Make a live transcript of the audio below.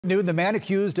Noon, the man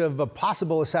accused of a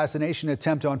possible assassination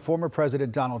attempt on former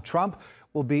President Donald Trump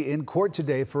will be in court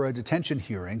today for a detention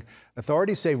hearing.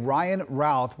 Authorities say Ryan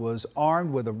Routh was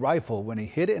armed with a rifle when he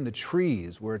hid in the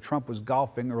trees where Trump was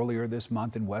golfing earlier this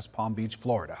month in West Palm Beach,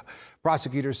 Florida.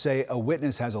 Prosecutors say a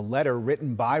witness has a letter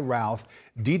written by Routh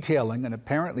detailing an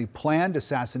apparently planned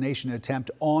assassination attempt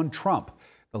on Trump.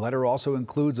 The letter also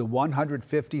includes a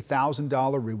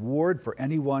 $150,000 reward for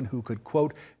anyone who could,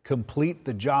 quote, complete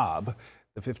the job.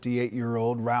 The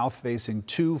 58-year-old Routh facing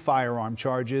 2 firearm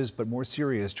charges, but more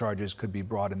serious charges could be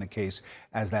brought in the case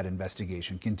as that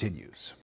investigation continues.